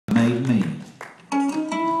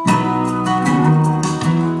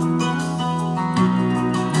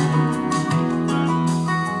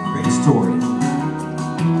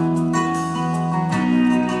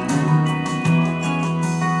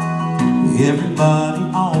Everybody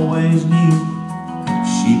always knew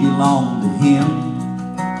she belonged to him.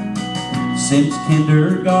 Since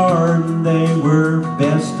kindergarten they were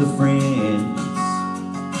best of friends.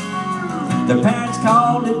 Their parents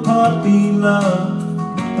called it puppy love,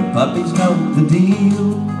 but puppies know the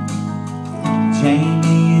deal.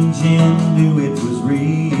 Jamie and Jen knew it was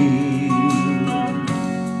real.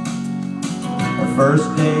 Her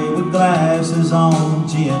first day with glasses on,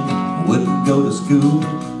 Jen wouldn't go to school.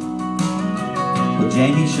 But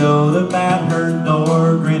Jamie showed up at her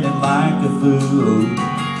door grinning like a fool.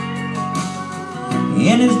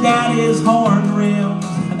 In his daddy's horn rims,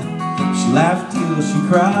 she laughed till she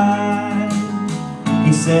cried.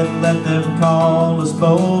 He said, let them call us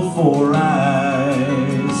both Four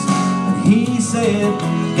Eyes. And he said,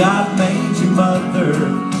 God made your mother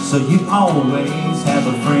so you always have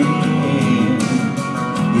a friend.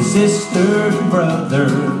 Your sister and brother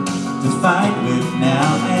to fight with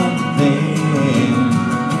now and then.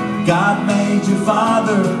 God made your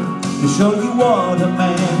father to show you what a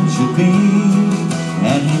man should be.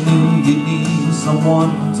 And he knew you need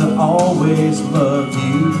someone to always love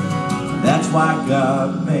you. That's why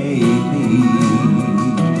God made me.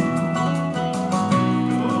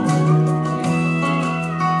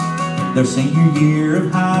 Their senior year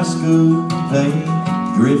of high school, they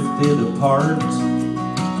drifted apart.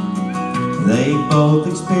 They both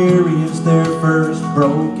experienced their first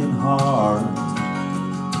broken heart.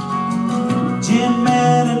 Jen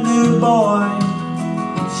met a new boy.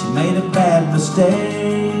 She made a bad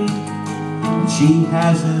mistake. She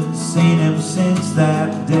hasn't seen him since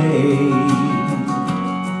that day.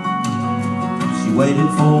 She waited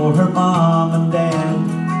for her mom and dad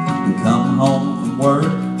to come home from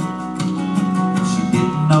work. She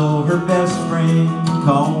didn't know her best friend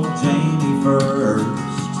called Jamie first.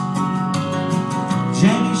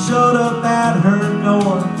 Jamie showed up at her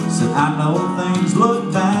door, said, I know things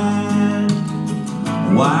look bad.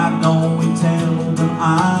 Why don't we tell them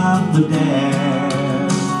I'm the dad?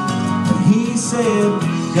 And he said,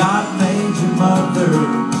 God made your mother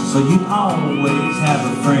so you always have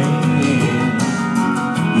a friend.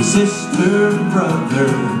 Your sister and brother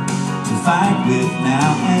to fight with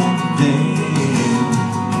now and then.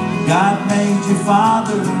 God made your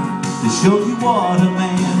father to show you what a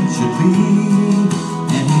man should be.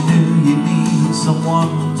 And he knew you need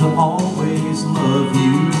someone to always love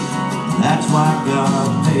you. That's why God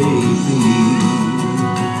made me.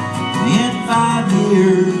 In 5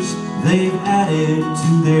 years, they've added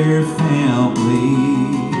to their family.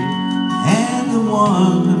 And the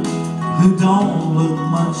one who don't look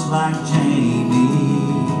much like Jamie.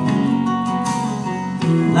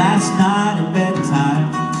 Last night at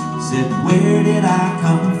bedtime, said, where did I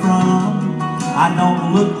come from? I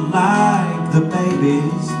don't look like the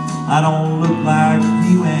babies. I don't look like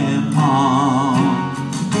you and Mom.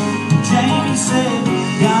 Jamie said,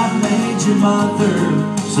 God made your mother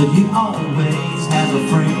so you always have a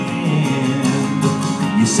friend.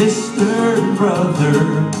 Your sister and brother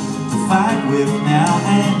to fight with now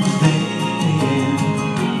and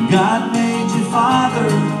then. God made your father,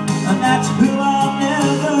 and that's who I'll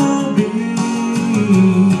never be.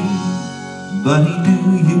 But he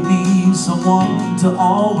knew you need someone to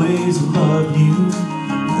always love you.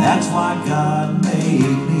 That's why God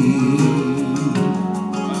made me.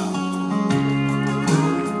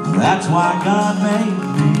 That's why God made me.